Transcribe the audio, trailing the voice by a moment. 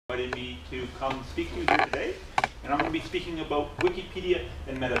Invited me to come speak to you here today, and I'm going to be speaking about Wikipedia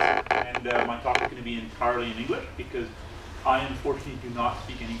and medicine. And my talk is going to be entirely in English because I unfortunately do not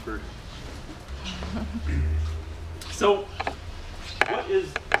speak any Persian. So, what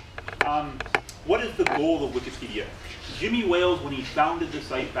is the goal of Wikipedia? Jimmy Wales, when he founded the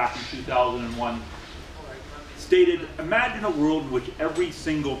site back in 2001, stated, "Imagine a world in which every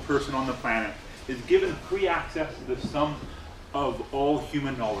single person on the planet is given free access to the sum of all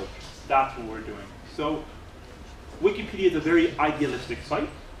human knowledge." That's what we're doing. So Wikipedia is a very idealistic site,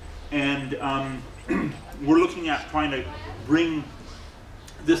 and we're looking at trying to bring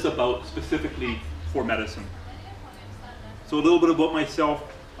this about specifically for medicine. So a little bit about myself.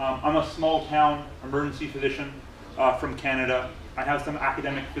 I'm a small town emergency physician from Canada. I have some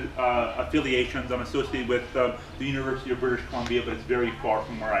academic affiliations. I'm associated with the University of British Columbia, but it's very far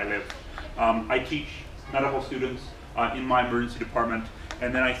from where I live. I teach medical students in my emergency department,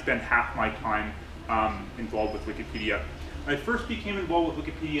 and then I spend half my time involved with Wikipedia. I first became involved with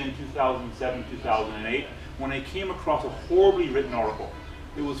Wikipedia in 2007, 2008, when I came across a horribly written article.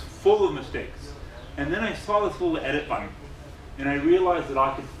 It was full of mistakes. And then I saw this little edit button, and I realized that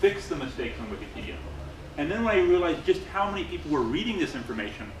I could fix the mistakes on Wikipedia. And then when I realized just how many people were reading this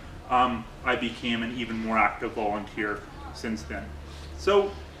information, I became an even more active volunteer since then.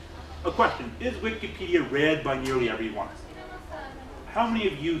 So, a question, is Wikipedia read by nearly everyone? How many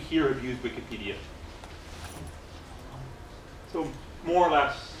of you here have used Wikipedia? So, more or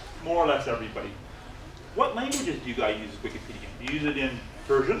less everybody. What languages do you guys use Wikipedia? Do you use it in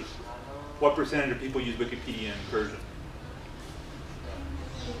Persian? What percentage of people use Wikipedia in Persian?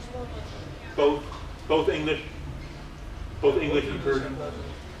 Both English? Both English and Persian?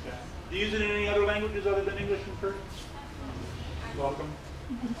 Yeah. Do you use it in any other languages other than English and Persian? Welcome.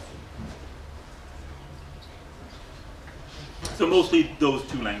 So mostly those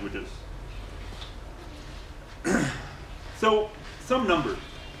two languages. So, some numbers.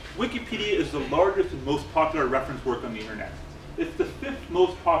 Wikipedia is the largest and most popular reference work on the internet. It's the 5th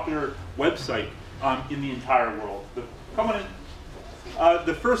most popular website in the entire world. Come on in.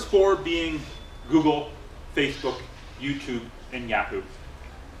 The first 4 being Google, Facebook, YouTube, and Yahoo.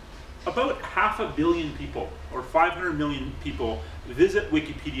 About 500 million people, or 500 million people, visit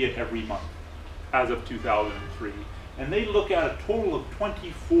Wikipedia every month as of 2003. And they look at a total of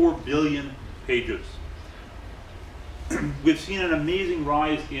 24 billion pages. We've seen an amazing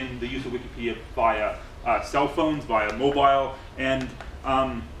rise in the use of Wikipedia via cell phones, via mobile, and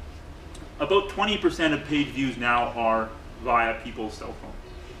about 20% of page views now are via people's cell phones.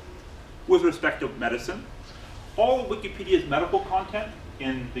 With respect to medicine, all of Wikipedia's medical content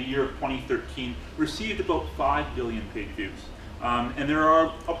in the year of 2013 received about 5 billion page views. And there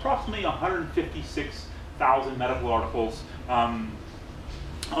are approximately 156,000 medical articles on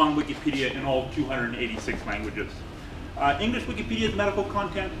Wikipedia in all 286 languages. English Wikipedia's medical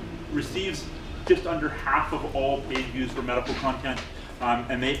content receives just under half of all page views for medical content,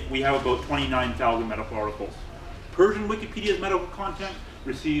 and we have about 29,000 medical articles. Persian Wikipedia's medical content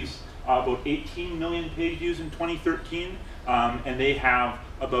receives about 18 million page views in 2013, and they have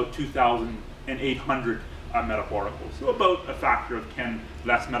about 2,800 medical articles. So about a factor of 10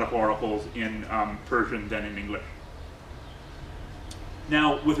 less medical articles in Persian than in English.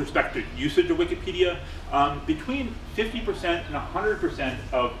 Now, with respect to usage of Wikipedia, between 50% and 100%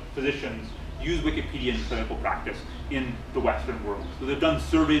 of physicians use Wikipedia in clinical practice in the Western world. So they've done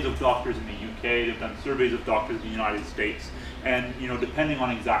surveys of doctors in the UK, they've done surveys of doctors in the United States, and depending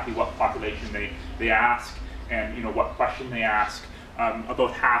on exactly what population they ask and what question they ask,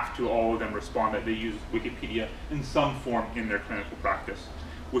 about half to all of them respond that they use Wikipedia in some form in their clinical practice.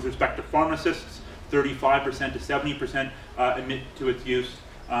 With respect to pharmacists, 35% to 70% admit to its use.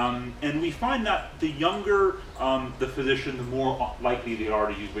 And we find that the younger the physician, the more likely they are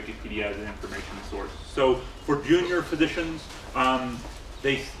to use Wikipedia as an information source. So for junior physicians,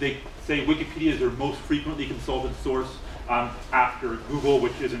 they say Wikipedia is their most frequently consulted source after Google,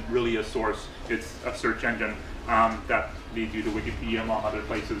 which isn't really a source. It's a search engine that leads you to Wikipedia among other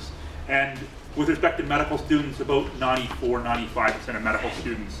places. And with respect to medical students, about 94–95% of medical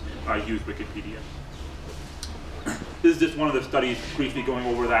students use Wikipedia. This is just one of the studies briefly going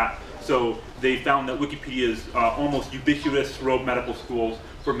over that. So they found that Wikipedia is almost ubiquitous throughout medical schools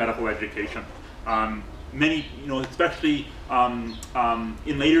for medical education. Many, especially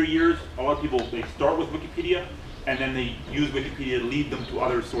in later years, a lot of people, they start with Wikipedia and then they use Wikipedia to lead them to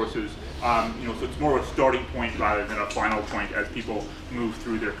other sources. So it's more of a starting point rather than a final point as people move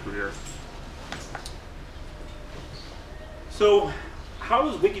through their career. So how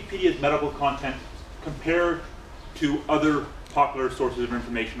does Wikipedia's medical content compare to other popular sources of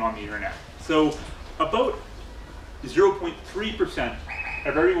information on the internet. So about 0.3%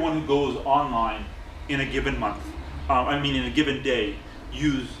 of everyone who goes online in a given month, in a given day,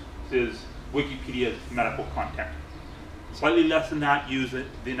 uses Wikipedia's medical content. Slightly less than that use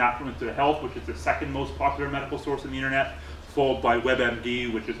the National Institute of Health, which is the second most popular medical source on the internet, followed by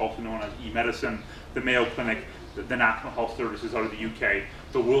WebMD, which is also known as eMedicine, the Mayo Clinic, the National Health Services out of the UK,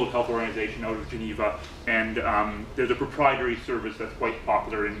 the World Health Organization out of Geneva, and there's a proprietary service that's quite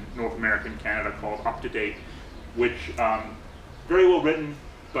popular in North America and Canada called UpToDate, which very well written,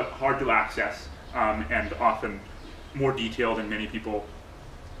 but hard to access, and often more detailed than many people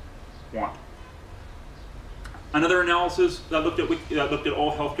want. Another analysis that looked at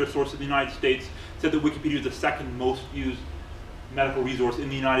all healthcare sources in the United States said that Wikipedia is the second most used medical resource in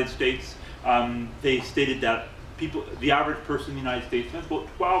the United States. They stated that the average person in the United States spends about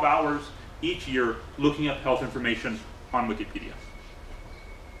 12 hours each year looking up health information on Wikipedia.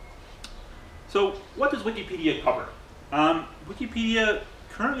 So what does Wikipedia cover? Wikipedia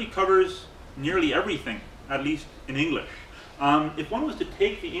currently covers nearly everything, at least in English. If one was to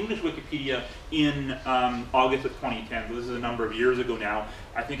take the English Wikipedia in August of 2010, so this is a number of years ago now,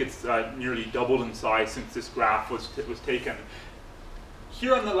 I think it's nearly doubled in size since this graph was taken.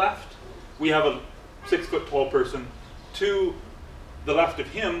 Here on the left, we have a 6-foot-tall person. To the left of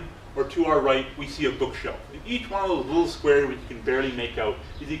him, or to our right, we see a bookshelf. And each one of those little squares, which you can barely make out,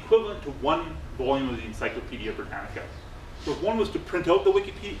 is equivalent to one volume of the Encyclopedia Britannica. So if one was to print out the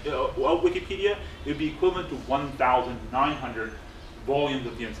Wikipedia, it would be equivalent to 1,900 volumes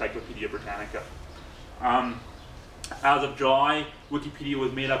of the Encyclopedia Britannica. As of July, Wikipedia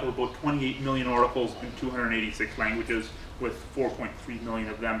was made up of about 28 million articles in 286 languages, with 4.3 million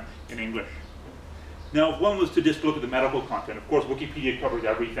of them in English. Now, if one was to just look at the medical content, of course, Wikipedia covers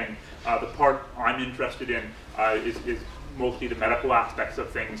everything. The part I'm interested in is mostly the medical aspects of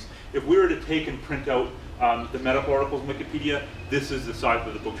things. If we were to take and print out the medical articles in Wikipedia, this is the size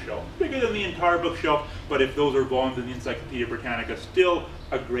of the bookshelf. Bigger than the entire bookshelf, but if those are volumes in the Encyclopedia Britannica, still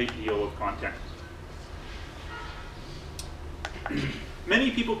a great deal of content.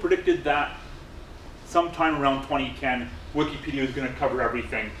 Many people predicted that sometime around 2010, Wikipedia was going to cover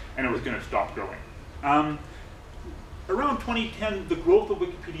everything and it was going to stop growing. Around 2010, the growth of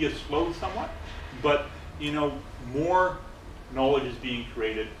Wikipedia slowed somewhat, but more knowledge is being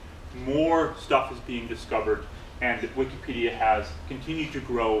created, more stuff is being discovered, and Wikipedia has continued to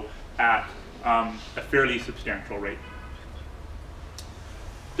grow at a fairly substantial rate.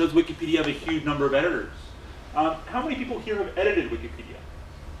 Does Wikipedia have a huge number of editors? How many people here have edited Wikipedia?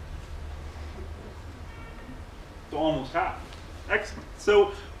 So almost half. Excellent.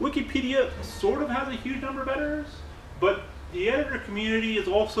 So Wikipedia sort of has a huge number of editors, but the editor community is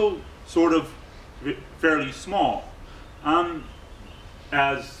also sort of fairly small.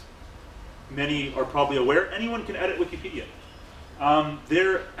 As many are probably aware, anyone can edit Wikipedia.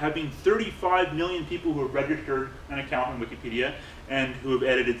 There have been 35 million people who have registered an account on Wikipedia and who have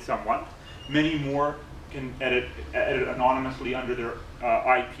edited somewhat. Many more can edit anonymously under their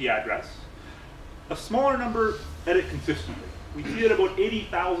IP address. A smaller number edit consistently. We see that about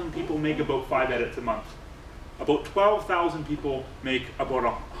 80,000 people make about 5 edits a month. About 12,000 people make about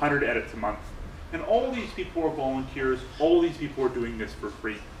 100 edits a month. And all these people are volunteers. All these people are doing this for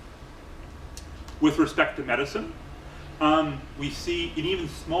free. With respect to medicine, we see an even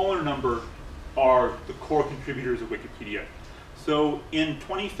smaller number are the core contributors of Wikipedia. So in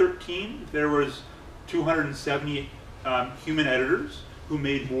 2013, there was 270 human editors who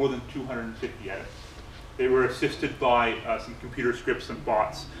made more than 250 edits. They were assisted by some computer scripts and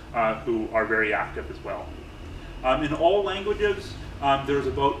bots who are very active as well. In all languages, there's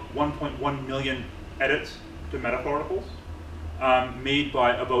about 1.1 million edits to medical articles made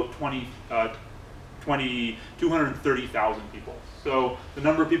by about 230,000 people. So the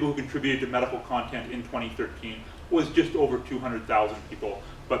number of people who contributed to medical content in 2013 was just over 200,000 people,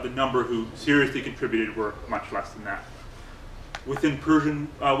 but the number who seriously contributed were much less than that. Within Persian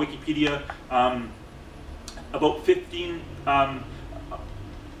Wikipedia, about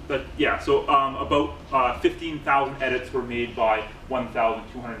 15,000 edits were made by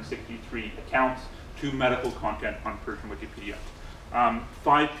 1,263 accounts to medical content on Persian Wikipedia.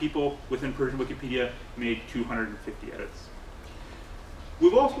 5 people within Persian Wikipedia made 250 edits.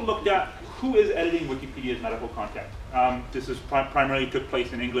 We've also looked at who is editing Wikipedia's medical content. This is primarily took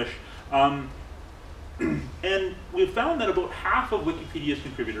place in English. And we've found that about half of Wikipedia's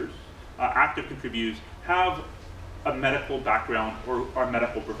contributors, active contributors, have a medical background or are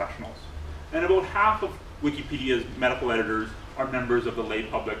medical professionals. And about half of Wikipedia's medical editors are members of the lay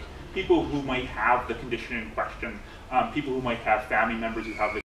public, people who might have the condition in question people who might have family members who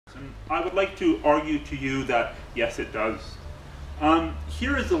have the. And I would like to argue to you that yes, it does.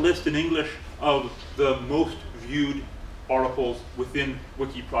 Here is the list in English of the most viewed articles within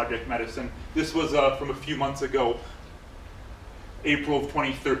Wiki Project Medicine. This was from a few months ago, April of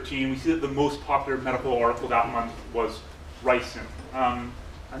 2013. We see that the most popular medical article that month was ricin.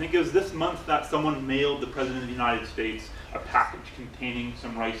 I think it was this month that someone mailed the President of the United States a package containing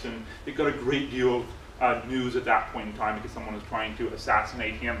some ricin. It got a great deal of news at that point in time because someone was trying to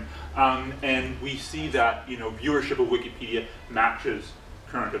assassinate him. And we see that viewership of Wikipedia matches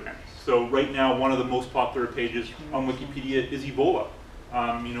current events. So right now, one of the most popular pages on Wikipedia is Ebola.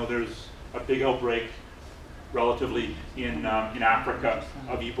 There's a big outbreak relatively in Africa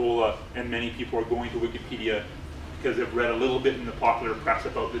of Ebola, and many people are going to Wikipedia because they've read a little bit in the popular press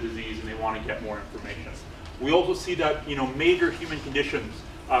about the disease and they want to get more information. We also see that major human conditions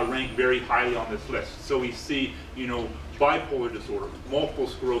rank very highly on this list. So we see bipolar disorder, multiple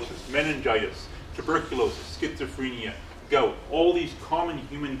sclerosis, meningitis, tuberculosis, schizophrenia, gout. All these common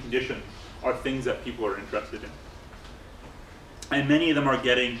human conditions are things that people are interested in. And many of them are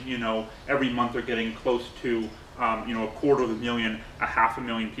getting, every month they're getting close to, 250,000,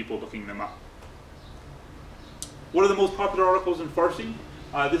 500,000 people looking them up. What are the most popular articles in Farsi?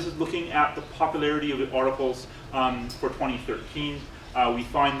 This is looking at the popularity of the articles for 2013. We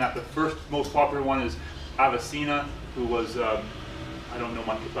find that the first most popular one is Avicenna, who was, I don't know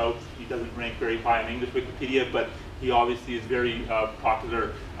much about. He doesn't rank very high on English Wikipedia, but he obviously is very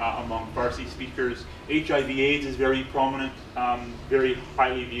popular among Farsi speakers. HIV/AIDS is very prominent, very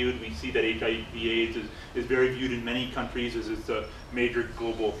highly viewed. We see that HIV/AIDS is very viewed in many countries as it's a major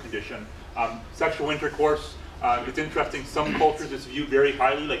global condition. Sexual intercourse, it's interesting. Some cultures it's viewed very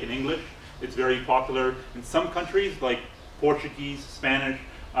highly, like in English. It's very popular. In some countries, like Portuguese, Spanish,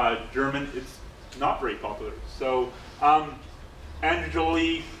 German, it's not very popular. So, Andrew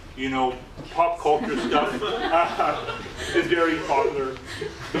Jolie, pop culture stuff is very popular.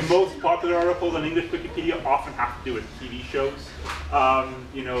 The most popular articles on English Wikipedia often have to do with TV shows.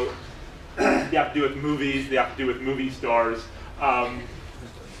 They have to do with movies, they have to do with movie stars.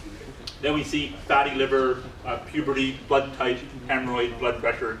 Then we see fatty liver, puberty, blood type, hemorrhoid, blood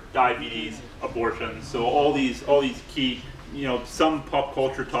pressure, diabetes, abortion. So all these key, some pop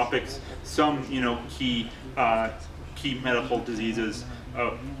culture topics, some key medical diseases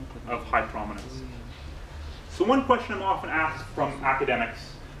of high prominence. So one question I'm often asked from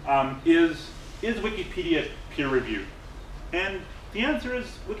academics is Wikipedia peer-reviewed? And the answer is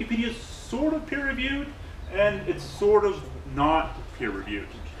Wikipedia is sort of peer-reviewed, and it's sort of not peer-reviewed.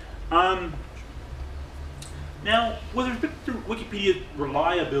 Now, with respect to Wikipedia's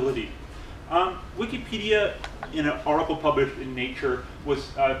reliability, Wikipedia, in an article published in Nature, was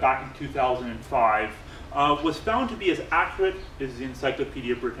back in 2005, was found to be as accurate as the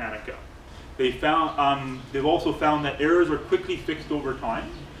Encyclopedia Britannica. They've also found that errors are quickly fixed over time,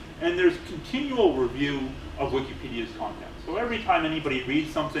 and there's continual review of Wikipedia's content. So every time anybody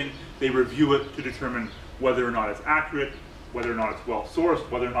reads something, they review it to determine whether or not it's accurate, whether or not it's well sourced,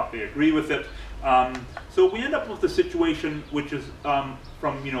 whether or not they agree with it. So we end up with a situation which is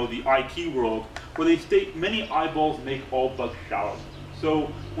from the IT world, where they state many eyeballs make all bugs shallow.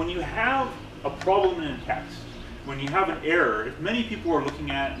 So when you have a problem in a text, when you have an error, if many people are looking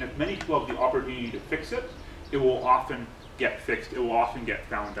at it and if many people have the opportunity to fix it, it will often get fixed, it will often get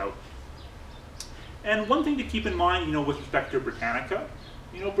found out. And one thing to keep in mind, with respect to Britannica,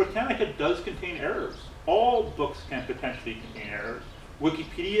 Britannica does contain errors. All books can potentially contain errors.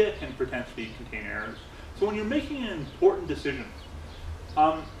 Wikipedia can potentially contain errors. So when you're making an important decision,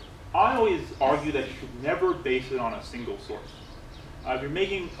 I always argue that you should never base it on a single source. If you're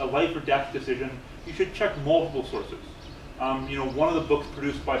making a life or death decision, you should check multiple sources. One of the books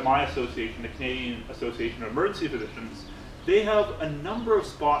produced by my association, the Canadian Association of Emergency Physicians, they have a number of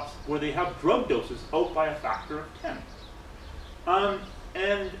spots where they have drug doses out by a factor of 10.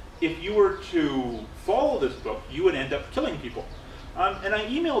 And if you were to follow this book, you would end up killing people. And I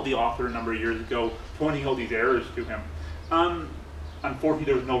emailed the author a number of years ago pointing out these errors to him. Unfortunately,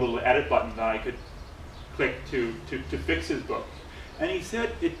 there was no little edit button that I could click to fix his book. And he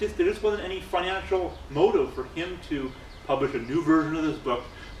said there just wasn't any financial motive for him to publish a new version of this book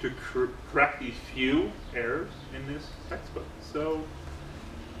to correct these few errors in this textbook. So,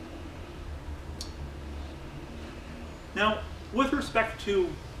 now, with respect to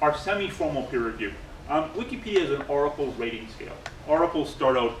our semi-formal peer review, Wikipedia is an article rating scale. Articles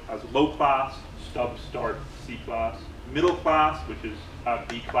start out as low class, stubs start C class, middle class, which is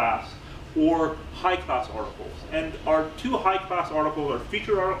B class, or high class articles. And our two high class articles are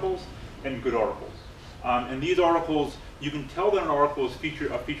featured articles and good articles. And these articles, you can tell that an article is a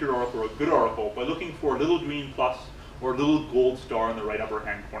featured article or a good article by looking for a little green plus or a little gold star in the right upper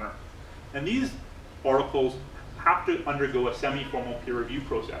hand corner. And these articles have to undergo a semi-formal peer review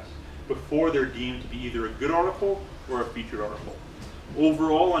process before they're deemed to be either a good article or a featured article.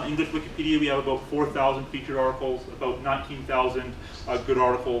 Overall, on English Wikipedia, we have about 4,000 featured articles, about 19,000 good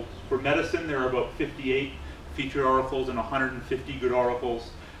articles. For medicine, there are about 58 featured articles and 150 good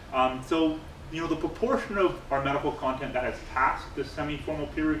articles. So, the proportion of our medical content that has passed the semi-formal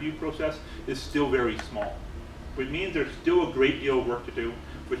peer review process is still very small, which means there's still a great deal of work to do,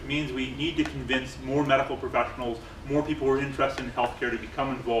 which means we need to convince more medical professionals, more people who are interested in healthcare to become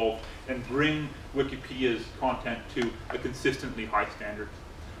involved and bring Wikipedia's content to a consistently high standard.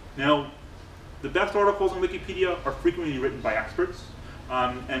 Now, the best articles on Wikipedia are frequently written by experts,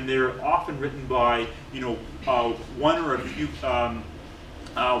 and they're often written by one or a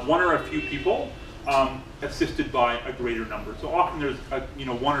few people, assisted by a greater number. So often there's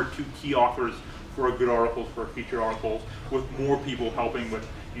one or two key authors for a good articles, for featured articles, with more people helping with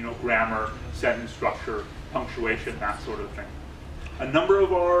grammar, sentence structure, punctuation, that sort of thing. A number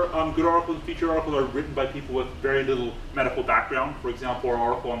of our good articles, featured articles, are written by people with very little medical background. For example, our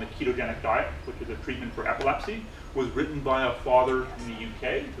article on the ketogenic diet, which is a treatment for epilepsy, was written by a father in the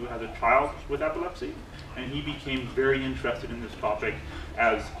UK who has a child with epilepsy, and he became very interested in this topic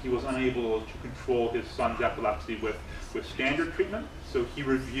as he was unable to control his son's epilepsy with standard treatment. So he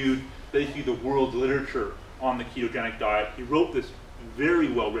reviewed basically the world literature on the ketogenic diet. He wrote this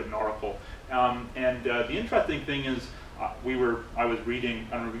very well written article, and the interesting thing is I was reading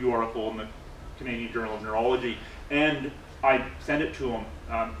a review article in the Canadian Journal of Neurology, and I sent it to him,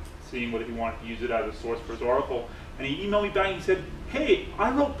 seeing whether he wanted to use it as a source for his article, and he emailed me back and he said, "Hey,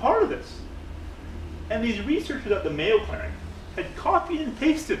 I wrote part of this." And these researchers at the Mayo Clinic had copied and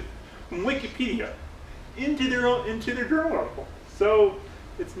pasted from Wikipedia into their journal article. So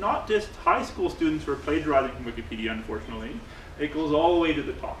it's not just high school students who are plagiarizing from Wikipedia, unfortunately. It goes all the way to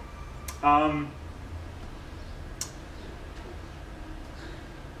the top.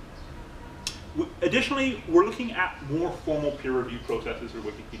 Additionally, we're looking at more formal peer review processes for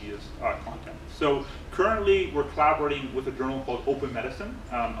Wikipedia's content. So currently, we're collaborating with a journal called Open Medicine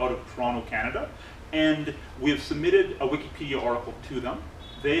out of Toronto, Canada, and we have submitted a Wikipedia article to them.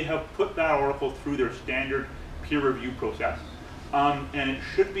 They have put that article through their standard peer review process, and it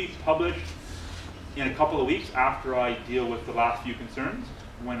should be published in a couple of weeks after I deal with the last few concerns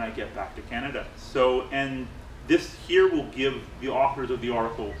when I get back to Canada. So, and this here will give the authors of the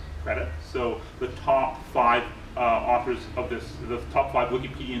article credit. So the top 5 authors of this, the top 5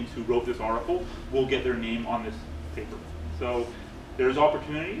 Wikipedians who wrote this article will get their name on this paper. So there's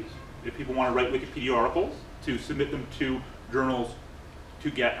opportunities, if people want to write Wikipedia articles, to submit them to journals to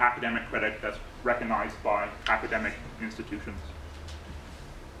get academic credit that's recognized by academic institutions.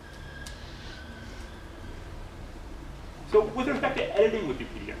 So with respect to editing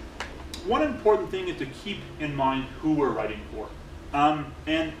Wikipedia, one important thing is to keep in mind who we're writing for.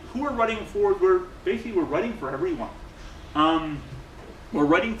 And who we're writing for, we're writing for everyone. We're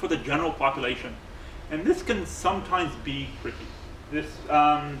writing for the general population. And this can sometimes be tricky.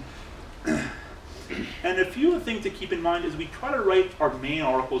 And a few things to keep in mind is we try to write our main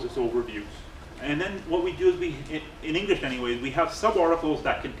articles as overviews. And then what we do is in English anyways, we have sub-articles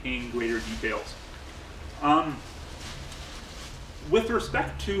that contain greater details. With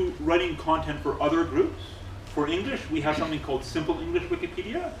respect to writing content for other groups, for English, we have something called Simple English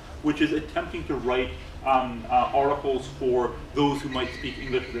Wikipedia, which is attempting to write articles for those who might speak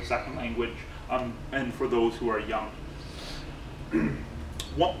English as a second language, and for those who are young.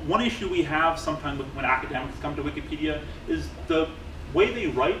 One issue we have sometimes when academics come to Wikipedia is the way they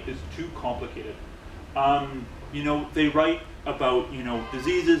write is too complicated. They write about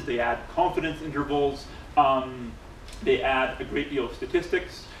diseases, they add confidence intervals, they add a great deal of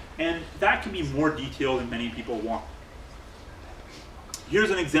statistics, and that can be more detailed than many people want. Here's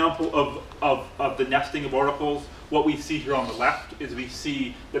an example of the nesting of articles. What we see here on the left is we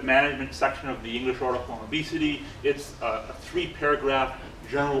see the management section of the English article on obesity. It's a 3-paragraph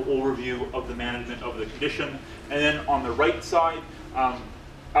general overview of the management of the condition. And then on the right side,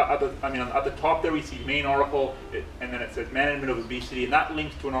 at the top there we see main article, and then it says management of obesity, and that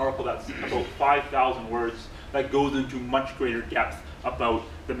links to an article that's about 5,000 words that goes into much greater depth about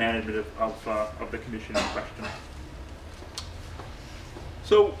the management of the condition in question.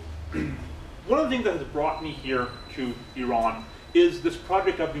 So one of the things that has brought me here to Iran is this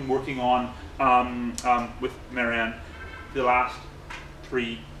project I've been working on with Marianne the last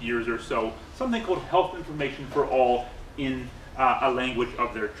 3 years or so, something called Health Information for All in a language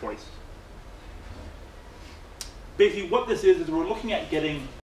of their choice. basically what this is we're looking at getting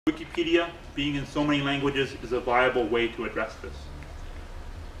Wikipedia being in so many languages is a viable way to address this.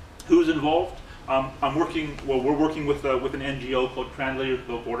 Who's involved? We're working with an NGO called Translators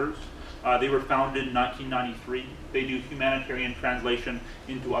Without Borders. They were founded in 1993. They do humanitarian translation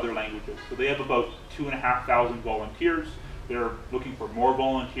into other languages. So they have about 2,500 volunteers. They're looking for more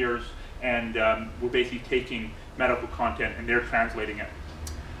volunteers, and we're basically taking medical content and they're translating it.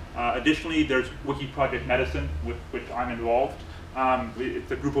 Additionally, there's Wiki Project Medicine, with which I'm involved. It's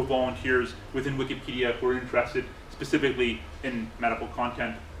a group of volunteers within Wikipedia who are interested specifically in medical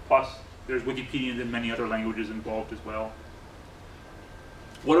content. Plus, there's Wikipedians in many other languages involved as well.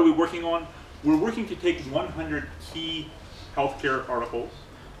 What are we working on? We're working to take 100 key healthcare articles,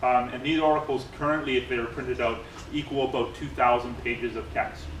 and these articles currently, if they were printed out, equal about 2,000 pages of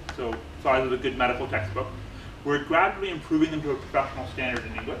text. So, size of a good medical textbook. We're gradually improving them to a professional standard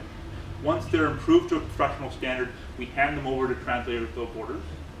in English. Once they're improved to a professional standard, we hand them over to Translators Without Borders,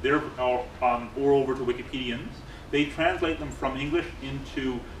 or over to Wikipedians. They translate them from English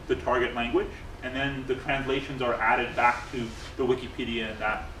into the target language, and then the translations are added back to the Wikipedia in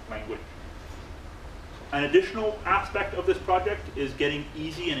that language. An additional aspect of this project is getting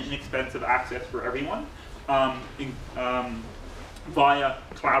easy and inexpensive access for everyone via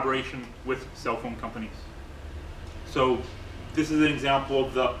collaboration with cell phone companies. So this is an example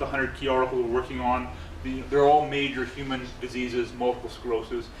of the 100 key articles we're working on. They're all major human diseases: multiple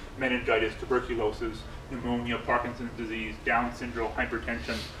sclerosis, meningitis, tuberculosis, pneumonia, Parkinson's disease, Down syndrome,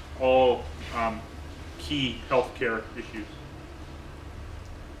 hypertension, all key healthcare issues.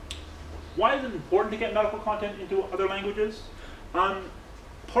 Why is it important to get medical content into other languages?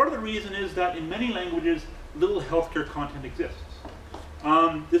 Part of the reason is that in many languages, little healthcare content exists.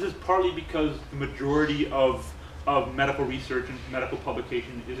 This is partly because the majority of medical research and medical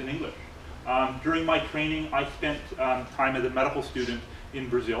publication is in English. During my training, I spent time as a medical student in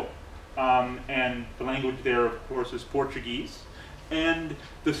Brazil, and the language there, of course, is Portuguese. And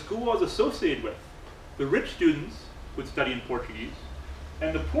the school I was associated with, the rich students would study in Portuguese,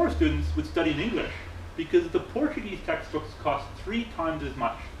 and the poor students would study in English, because the Portuguese textbooks cost 3 times as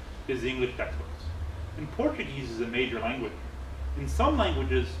much as the English textbooks. And Portuguese is a major language. In some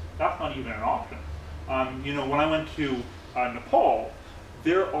languages, that's not even an option. You know, when I went to Nepal,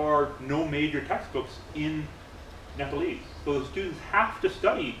 there are no major textbooks in Nepalese. So the students have to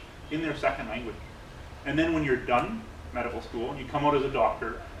study in their second language. And then when you're done medical school and you come out as a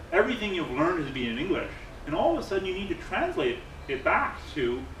doctor, everything you've learned is being in English. And all of a sudden you need to translate it back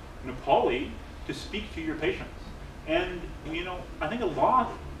to Nepali to speak to your patients. And you know, I think a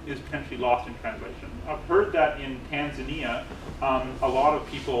lot is potentially lost in translation. I've heard that in Tanzania, a lot of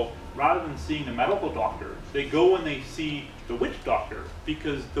people, rather than seeing the medical doctor, they go and they see the witch doctor,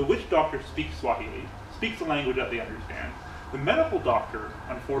 because the witch doctor speaks Swahili, speaks the language that they understand. The medical doctor,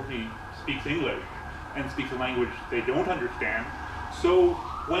 unfortunately, speaks English and speaks a language they don't understand. So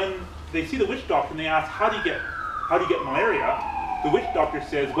when they see the witch doctor and they ask, how do you get malaria? The witch doctor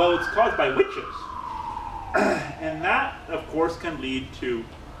says, well, it's caused by witches. And that, of course, can lead to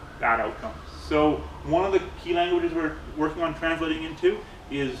bad outcomes. So one of the key languages we're working on translating into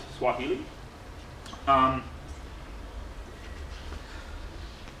is Swahili.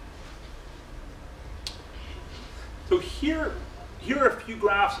 So here are a few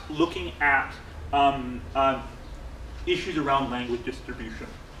graphs looking at issues around language distribution.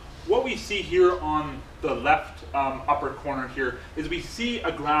 What we see here on the left upper corner here is we see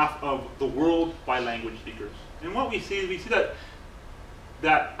a graph of the world by language speakers. And what we see is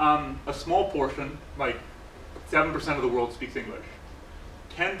that a small portion, like 7% of the world, speaks English.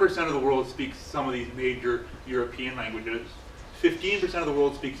 10% of the world speaks some of these major European languages. 15% of the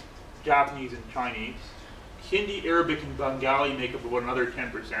world speaks Japanese and Chinese. Hindi, Arabic, and Bengali make up about another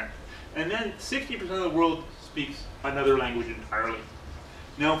 10%. And then 60% of the world speaks another language entirely.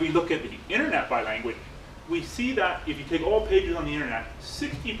 Now, if we look at the internet by language, we see that if you take all pages on the internet,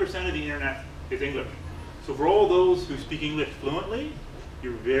 60% of the internet is English. So for all those who speak English fluently,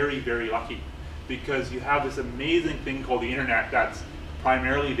 you're very, very lucky, because you have this amazing thing called the internet that's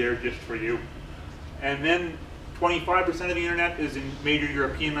primarily there just for you. And then 25% of the internet is in major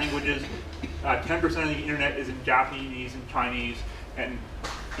European languages, 10% of the internet is in Japanese and Chinese, and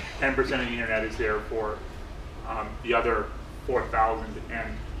 10% of the internet is there for the other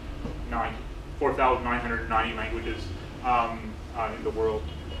 4,990 languages in the world.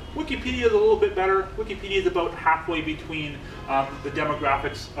 Wikipedia is a little bit better. Wikipedia is about halfway between the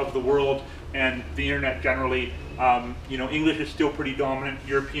demographics of the world and the internet generally. You know, English is still pretty dominant.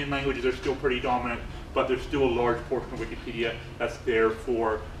 European languages are still pretty dominant, but there's still a large portion of Wikipedia that's there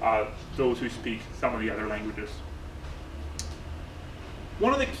for those who speak some of the other languages.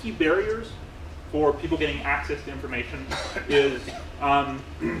 one of the key barriers for people getting access to information is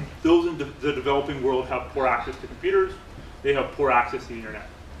those in the developing world have poor access to computers, they have poor access to the internet.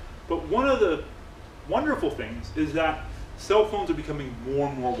 But one of the wonderful things is that cell phones are becoming more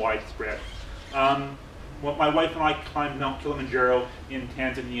and more widespread. Well, my wife and I climbed Mount Kilimanjaro in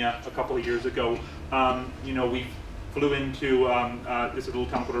Tanzania a couple of years ago. We flew into this little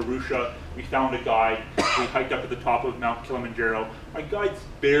town called Arusha. We found a guide. We hiked up to the top of Mount Kilimanjaro. Our guide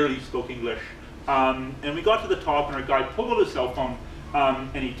barely spoke English. And we got to the top, and our guide pulled out his cell phone,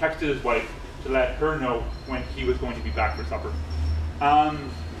 and he texted his wife to let her know when he was going to be back for supper.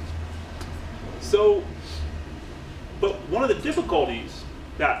 But one of the difficulties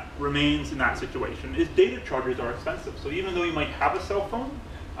that remains in that situation is data charges are expensive. So even though you might have a cell phone,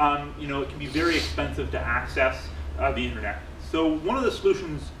 it can be very expensive to access the internet. So one of the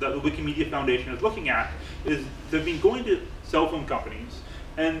solutions that the Wikimedia Foundation is looking at is they've been going to cell phone companies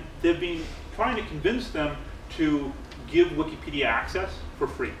and they've been trying to convince them to give Wikipedia access for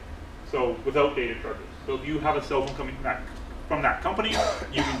free, so without data charges. So if you have a cell phone coming from that company,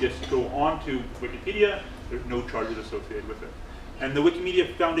 you can just go on to Wikipedia. There's no charges associated with it. And the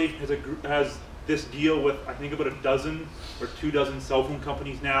Wikimedia Foundation has this deal with, I think, about a dozen or 24 cell phone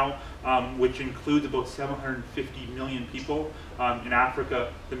companies now, which includes about 750 million people in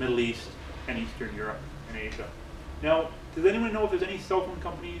Africa, the Middle East, and Eastern Europe and Asia. Now, does anyone know if there's any cell phone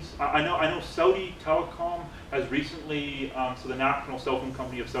companies? I know Saudi Telecom has recently, so the national cell phone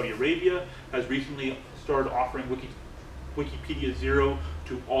company of Saudi Arabia has recently started offering Wikipedia Zero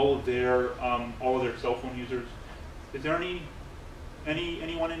to all of their cell phone users. Is there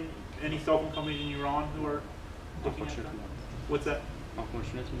anyone in any cell phone companies in Iran who are looking at that? What's that?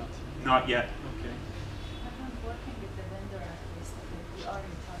 Unfortunately not. Not yet. Okay. I'm working with the vendor at least. We are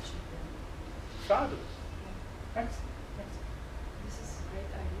in touch with them. Fabulous. Yeah. Excellent. This is a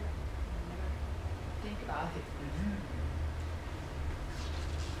great idea. I never think about it.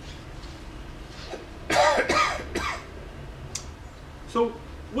 So,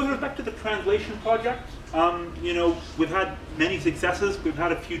 with respect to the translation project, we've had many successes. We've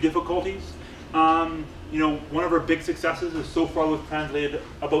had a few difficulties. One of our big successes is so far we've translated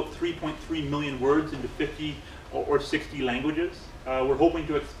about 3.3 million words into 50 or 60 languages. We're hoping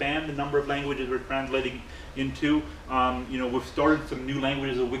to expand the number of languages we're translating into. We've started some new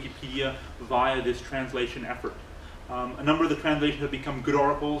languages of Wikipedia via this translation effort. A number of the translations have become good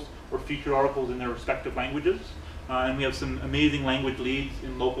articles or featured articles in their respective languages. And we have some amazing language leads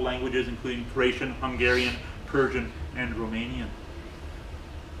in local languages, including Croatian, Hungarian, Persian, and Romanian.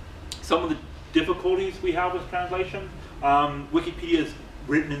 Some of the difficulties we have with translation, Wikipedia is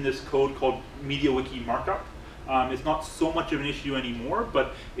written in this code called MediaWiki markup. It's not so much of an issue anymore,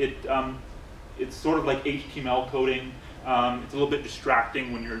 but it's sort of like HTML coding. It's a little bit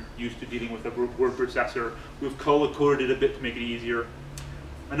distracting when you're used to dealing with a word processor. We've color-coded it a bit to make it easier.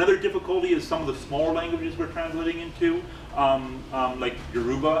 Another difficulty is some of the smaller languages we're translating into, like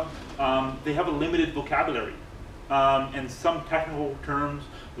Yoruba. They have a limited vocabulary. And some technical terms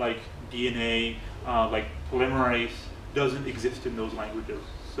like DNA, like polymerase, doesn't exist in those languages.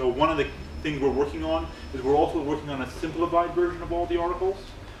 So one of the things we're working on is we're also working on a simplified version of all the articles,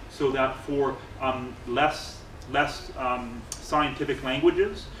 so that for less scientific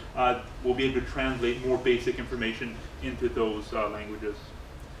languages, we'll be able to translate more basic information into those languages.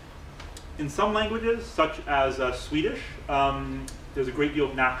 In some languages, such as Swedish, there's a great deal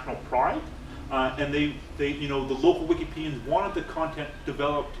of national pride, and the local Wikipedians wanted the content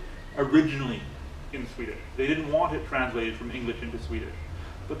developed originally in Swedish. They didn't want it translated from English into Swedish.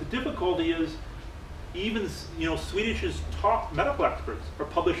 But the difficulty is, even Swedish's top medical experts are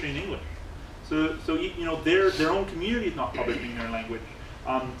publishing in English. So their own community is not publishing in their language.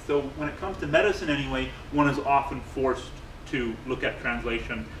 So when it comes to medicine anyway, one is often forced to look at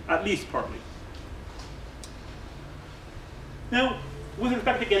translation, at least partly. Now, with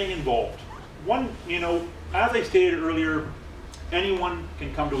respect to getting involved, as I stated earlier, anyone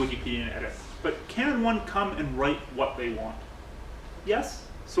can come to Wikipedia and edit, but can one come and write what they want? Yes,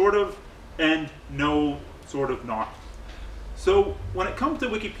 sort of, and no, sort of not. So when it comes to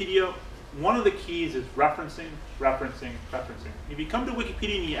Wikipedia, one of the keys is referencing, referencing, referencing. If you come to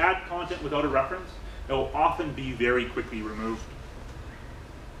Wikipedia and you add content without a reference, it will often be very quickly removed.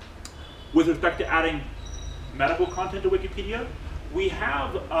 With respect to adding medical content to Wikipedia, we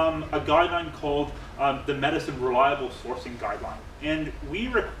have a guideline called the Medicine Reliable Sourcing Guideline, and we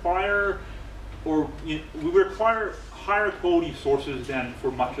require higher quality sources than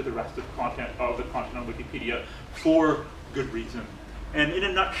for much of the rest of the content on Wikipedia for good reason. And in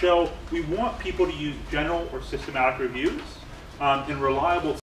a nutshell, we want people to use general or systematic reviews. and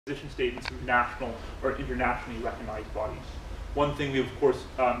reliable position statements from national or internationally recognized bodies. One thing we, of course,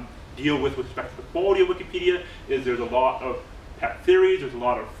 deal with respect to the quality of Wikipedia is there's a lot of pet theories, there's a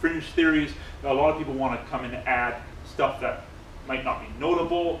lot of fringe theories. A lot of people want to come in and add stuff that might not be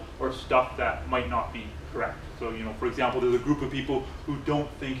notable or stuff that might not be correct. So, you know, for example, there's a group of people who don't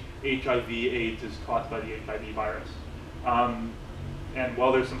think HIV/AIDS is caused by the HIV virus. And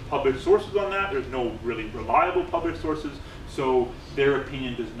while there's some published sources on that, there's no really reliable published sources, so their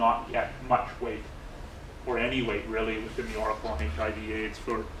opinion does not get much weight, or any weight really, within the article on HIV/AIDS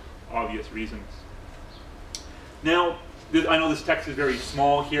for obvious reasons. Now, I know this text is very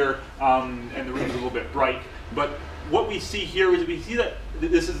small here, and the room is a little bit bright, but what we see here is we see that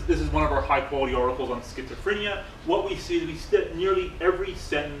this is one of our high quality articles on schizophrenia. What we see is we see that nearly every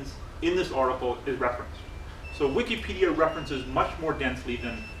sentence in this article is referenced. So Wikipedia references much more densely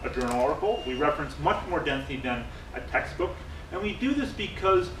than a journal article. We reference much more densely than a textbook. And we do this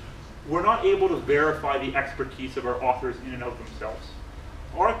because we're not able to verify the expertise of our authors in and of themselves.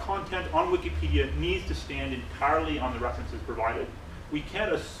 Our content on Wikipedia needs to stand entirely on the references provided. We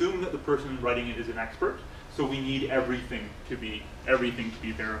can't assume that the person writing it is an expert, so we need everything to be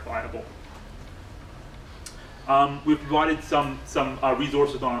verifiable. We've provided some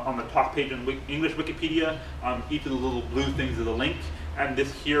resources on the top page in English Wikipedia. Each of the little blue things is a link, and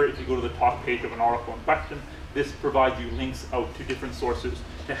this here, if you go to the top page of an article in question, this provides you links out to different sources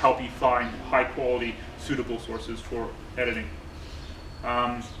to help you find high quality, suitable sources for editing.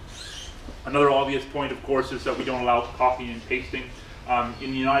 Another obvious point, of course, is that we don't allow copying and pasting.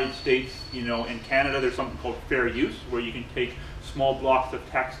 In the United States, you know, in Canada, there's something called fair use, where you can take small blocks of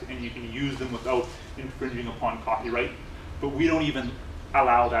text and you can use them without infringing upon copyright. But we don't even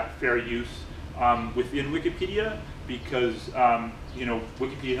allow that fair use within Wikipedia because, you know,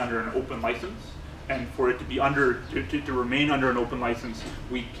 Wikipedia is under an open license, and for it to be to remain under an open license,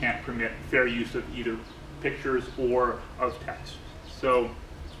 we can't permit fair use of either pictures or of text. So,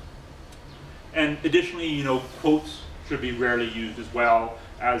 and additionally, you know, quotes should be rarely used as well,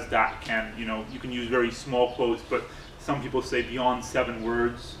 as that can, you know, you can use very small quotes, but some people say beyond 7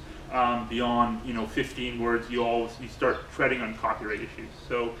 words, beyond, you know, 15 words, you start treading on copyright issues.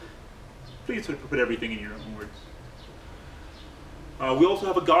 So please sort of put everything in your own words. We also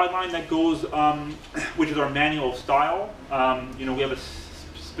have a guideline that goes, which is our manual of style. You know, we have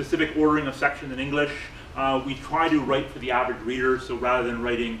a specific ordering of sections in English. We try to write for the average reader, so rather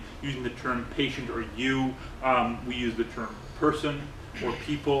than using the term patient or you, we use the term person or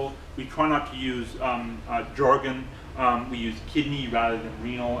people. We try not to use jargon. We use kidney rather than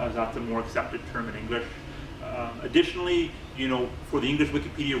renal, as that's a more accepted term in English. Additionally, you know, for the English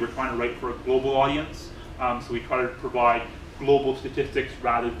Wikipedia, we're trying to write for a global audience, so we try to provide global statistics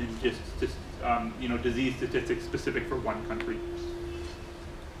rather than just you know, disease statistics specific for one country.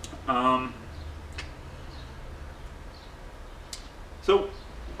 So,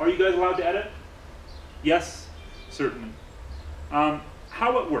 are you guys allowed to edit? Yes, certainly.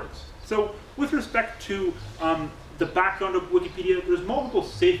 How it works. So, with respect to the background of Wikipedia, there's multiple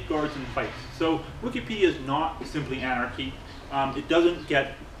safeguards in place. So, Wikipedia is not simply anarchy. It doesn't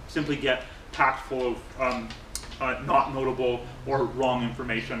simply get packed full of not notable or wrong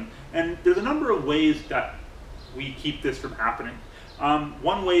information. And there's a number of ways that we keep this from happening.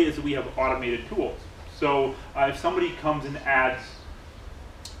 One way is that we have automated tools. So, if somebody comes and adds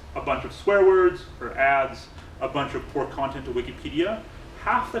a bunch of swear words or adds a bunch of poor content to Wikipedia,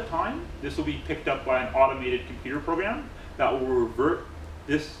 half the time this will be picked up by an automated computer program that will revert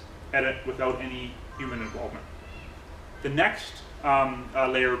this edit without any human involvement. The next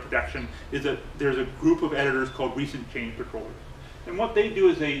layer of protection is that there's a group of editors called recent change patrollers. And what they do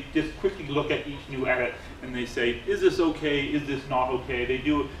is they just quickly look at each new edit and they say, is this okay, is this not okay? They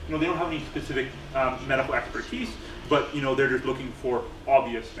do, you know, they don't have any specific medical expertise, but, you know, they're just looking for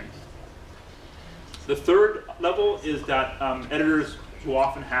obvious things. The third level is that editors who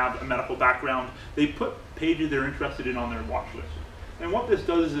often have a medical background, they put pages they're interested in on their watch list. And what this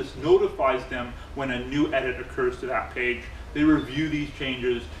does is this notifies them when a new edit occurs to that page. They review these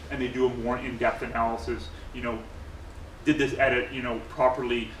changes and they do a more in-depth analysis. You know, did this edit, you know,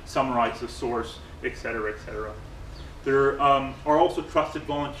 properly summarize the source, et cetera, et cetera. There are also trusted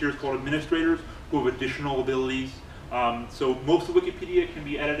volunteers called administrators who have additional abilities. So most of Wikipedia can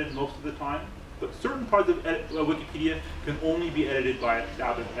be edited most of the time, but certain parts of Wikipedia can only be edited by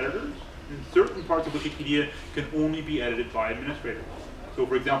established editors, and certain parts of Wikipedia can only be edited by administrators. So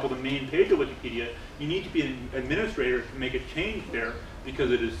for example, the main page of Wikipedia, you need to be an administrator to make a change there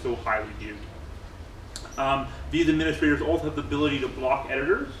because it is so highly viewed. These administrators also have the ability to block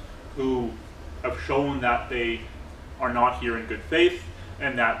editors who have shown that they are not here in good faith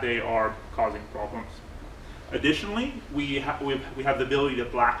and that they are causing problems. Additionally, we have the ability to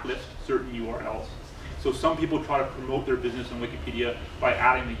blacklist certain URLs. So some people try to promote their business on Wikipedia by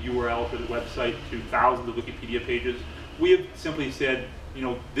adding the URL to the website to thousands of Wikipedia pages. We have simply said, you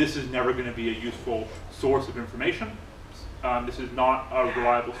know, this is never going to be a useful source of information. This is not a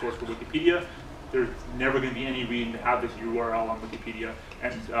reliable source for Wikipedia. There's never going to be any reason to have this URL on Wikipedia,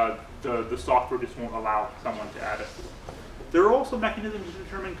 and the software just won't allow someone to add it. There are also mechanisms to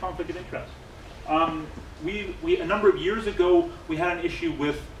determine conflict of interest. A number of years ago, we had an issue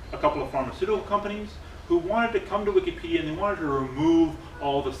with a couple of pharmaceutical companies who wanted to come to Wikipedia and they wanted to remove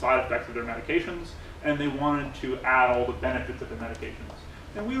all the side effects of their medications, and they wanted to add all the benefits of the medications.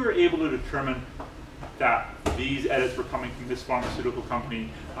 And we were able to determine that these edits were coming from this pharmaceutical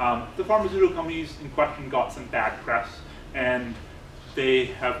company. The pharmaceutical companies in question got some bad press, and they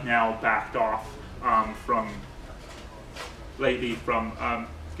have now backed off from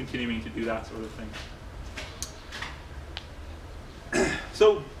continuing to do that sort of thing.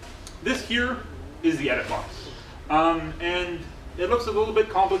 So this here is the edit box. And it looks a little bit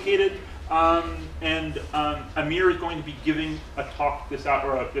complicated. Amir is going to be giving a talk there's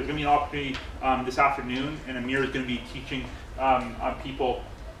going to be an opportunity this afternoon, and Amir is going to be teaching people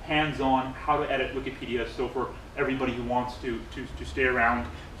hands-on how to edit Wikipedia. So for everybody who wants to stay around,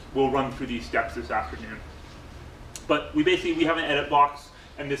 we'll run through these steps this afternoon. But we have an edit box,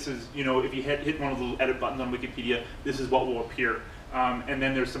 and this is, you know, if you hit one of the little edit buttons on Wikipedia, this is what will appear. And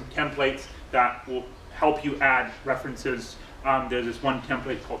then there's some templates that will help you add references. There's this one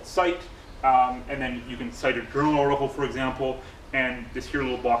template called cite, and then you can cite a journal article, for example, and this here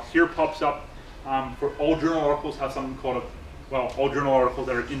little box here pops up. For all journal articles have something called all journal articles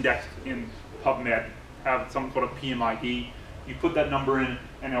that are indexed in PubMed have something called a PMID. You put that number in,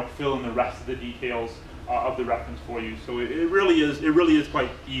 and it'll fill in the rest of the details of the reference for you. So it really is quite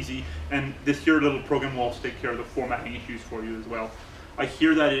easy, and this here little program will also take care of the formatting issues for you as well. I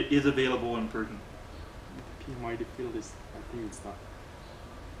hear that it is available in Persian. PMID field is, I think it's not.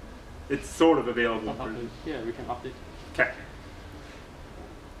 It's sort of available in Persian. Yeah, we can update. Okay.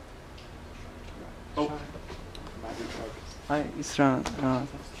 Oh. Hi, Isra. No,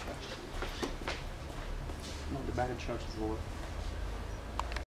 the battery charge is lower.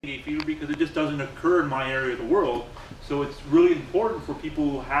 Fever because it just doesn't occur in my area of the world. So it's really important for people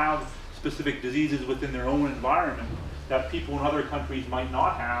who have specific diseases within their own environment that people in other countries might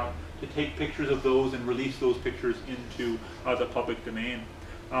not have, to take pictures of those and release those pictures into the public domain.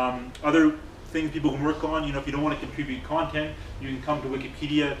 Other things people can work on, you know, if you don't want to contribute content, you can come to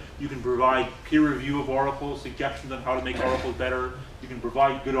Wikipedia, you can provide peer review of articles, suggestions on how to make articles better, you can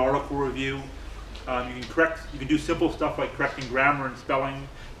provide good article review, you can do simple stuff like correcting grammar and spelling,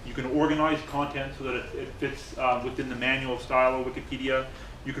 you can organize content so that it fits within the manual style of Wikipedia,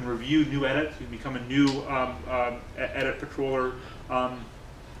 you can review new edits, you can become a new edit patroller,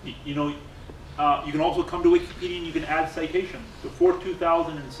 you can also come to Wikipedia and you can add citations. Before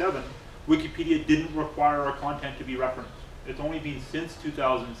 2007, Wikipedia didn't require our content to be referenced. It's only been since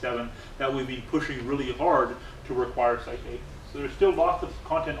 2007 that we've been pushing really hard to require citations. So there's still lots of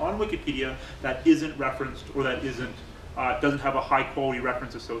content on Wikipedia that isn't referenced or that doesn't have a high quality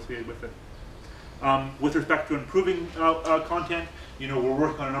reference associated with it. With respect to improving content, you know, we're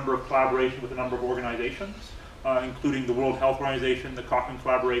working on a number of collaborations with a number of organizations, including the World Health Organization, the Cochrane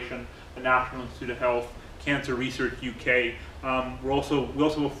Collaboration, the National Institute of Health, Cancer Research UK. We also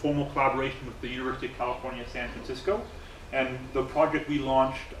have a formal collaboration with the University of California, San Francisco. And the project we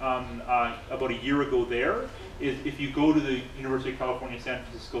launched about a year ago there is if you go to the University of California, San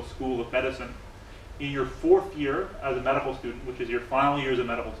Francisco School of Medicine, in your 4th year as a medical student, which is your final year as a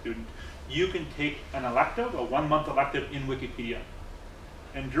medical student, you can take an elective, a 1-month elective in Wikipedia.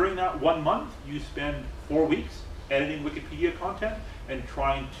 And during that 1 month, you spend 4 weeks editing Wikipedia content and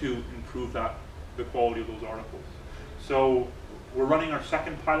trying to improve the quality of those articles. So we're running our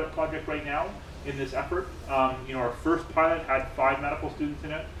second pilot project right now in this effort. Our first pilot had 5 medical students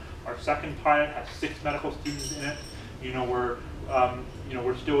in it. Our second pilot has 6 medical students in it.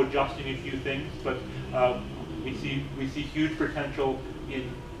 We're still adjusting a few things, but we see huge potential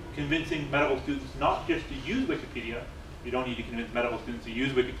in convincing medical students not just to use Wikipedia. We don't need to convince medical students to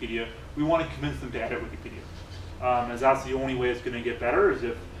use Wikipedia. We want to convince them to edit Wikipedia, as that's the only way it's going to get better. Is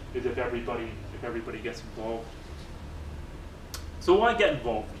if everybody gets involved. So why get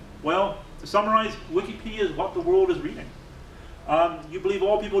involved? Well, to summarize, Wikipedia is what the world is reading. You believe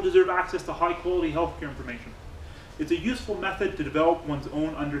all people deserve access to high quality healthcare information. It's a useful method to develop one's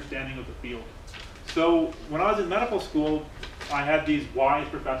own understanding of the field. So when I was in medical school, I had these wise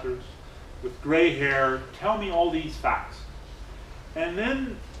professors with gray hair, tell me all these facts. And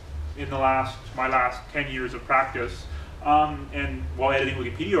then in my last 10 years of practice, and while editing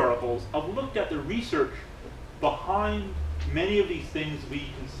Wikipedia articles, I've looked at the research behind many of these things we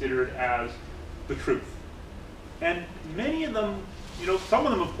considered as the truth. And many of them, some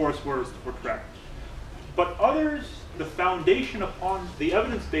of them of course were correct. But others, the foundation upon, the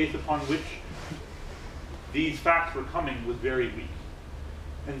evidence base upon which these facts were coming was very weak.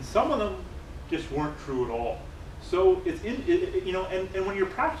 And some of them just weren't true at all. So it's and when you're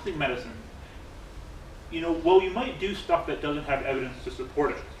practicing medicine, while you might do stuff that doesn't have evidence to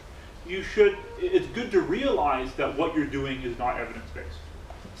support it, it's good to realize that what you're doing is not evidence-based.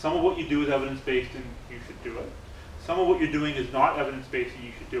 Some of what you do is evidence-based and you should do it. Some of what you're doing is not evidence-based and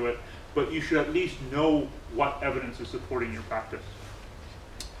you should do it, but you should at least know what evidence is supporting your practice.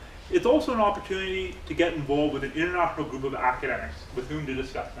 It's also an opportunity to get involved with an international group of academics with whom to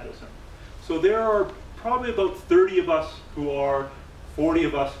discuss medicine. So there are probably about 40 of us who are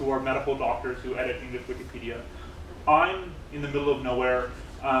medical doctors who edit English Wikipedia. I'm in the middle of nowhere.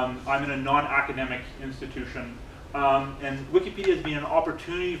 I'm in a non-academic institution. And Wikipedia has been an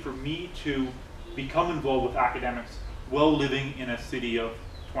opportunity for me to become involved with academics while living in a city of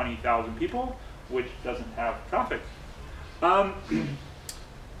 20,000 people, which doesn't have traffic.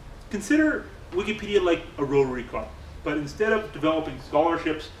 Consider Wikipedia like a Rotary Club, but instead of developing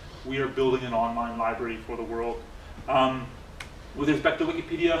scholarships, we are building an online library for the world. With respect to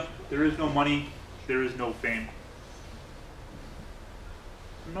Wikipedia, there is no money, there is no fame.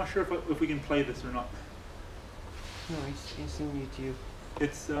 I'm not sure if we can play this or not. No, it's in YouTube.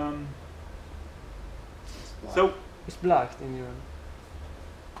 It's so it's blocked in your.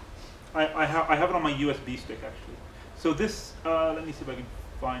 I have it on my USB stick actually. So this let me see if I can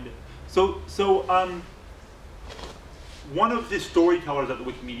find it. So one of the storytellers at the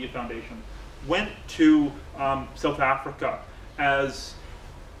Wikimedia Foundation went to South Africa as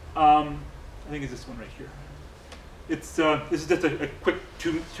I think it's this one right here. It's this is just a quick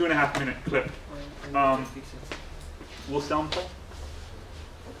 2.5 minute clip. Will sound play?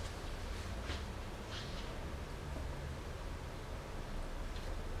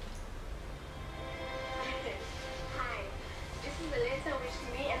 Hi, this is the letter which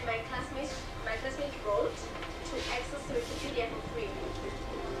me and my classmates wrote to access Wikipedia for free.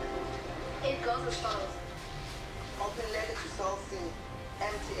 It goes as follows. Open letter to Celsi,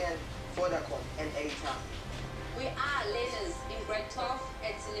 MTN, Vodacom, and ATA. We are learners in grade 12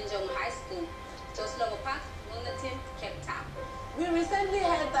 at Sinjong High School, Joslovo Park, Lundatim, Cape Town. We recently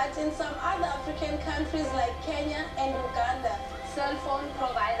heard that in some other African countries like Kenya and Uganda, Cell phone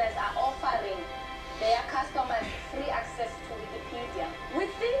providers are offering their customers free access to Wikipedia. We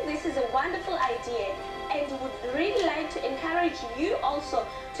think this is a wonderful idea and would really like to encourage you also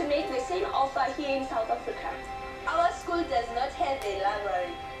to make the same offer here in South Africa. our school does not have a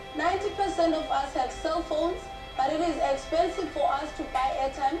library. 90% of us have cell phones, but it is expensive for us to buy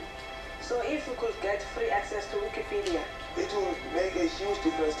airtime. So if we could get free access to Wikipedia, it will make a huge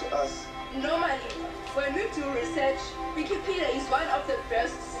difference to us. Normally, when we do research, Wikipedia is one of the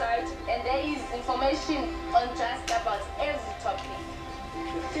best sites, and there is information on just about every topic.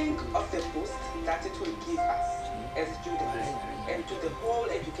 Think of the boost that it will give us as students and to the whole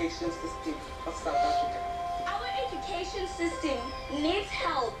education system of South Africa. Our education system needs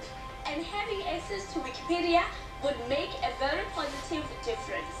help, and having access to Wikipedia would make a very positive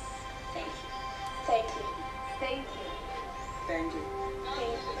difference. Thank you. Thank you. Thank you. Thank you.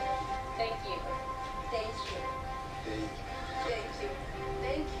 Thank you. Thank you. Thank you. Thank you. Thank you.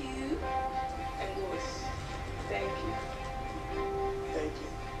 Thank you. And Louis. Thank you. Thank you.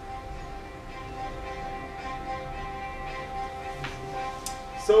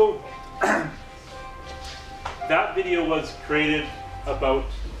 So that video was created about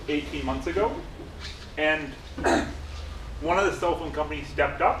 18 months ago, and one of the cell phone companies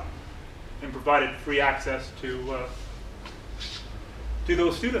stepped up and provided free access to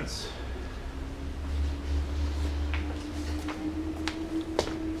those students.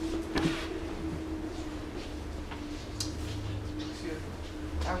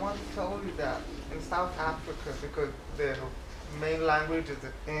 I want to tell you that in South Africa, because the main language is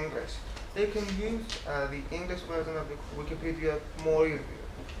English, they can use the English version of the Wikipedia more easily.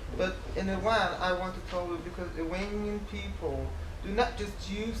 But in Iran, I want to tell you because Iranian people do not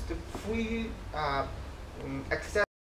just use the free access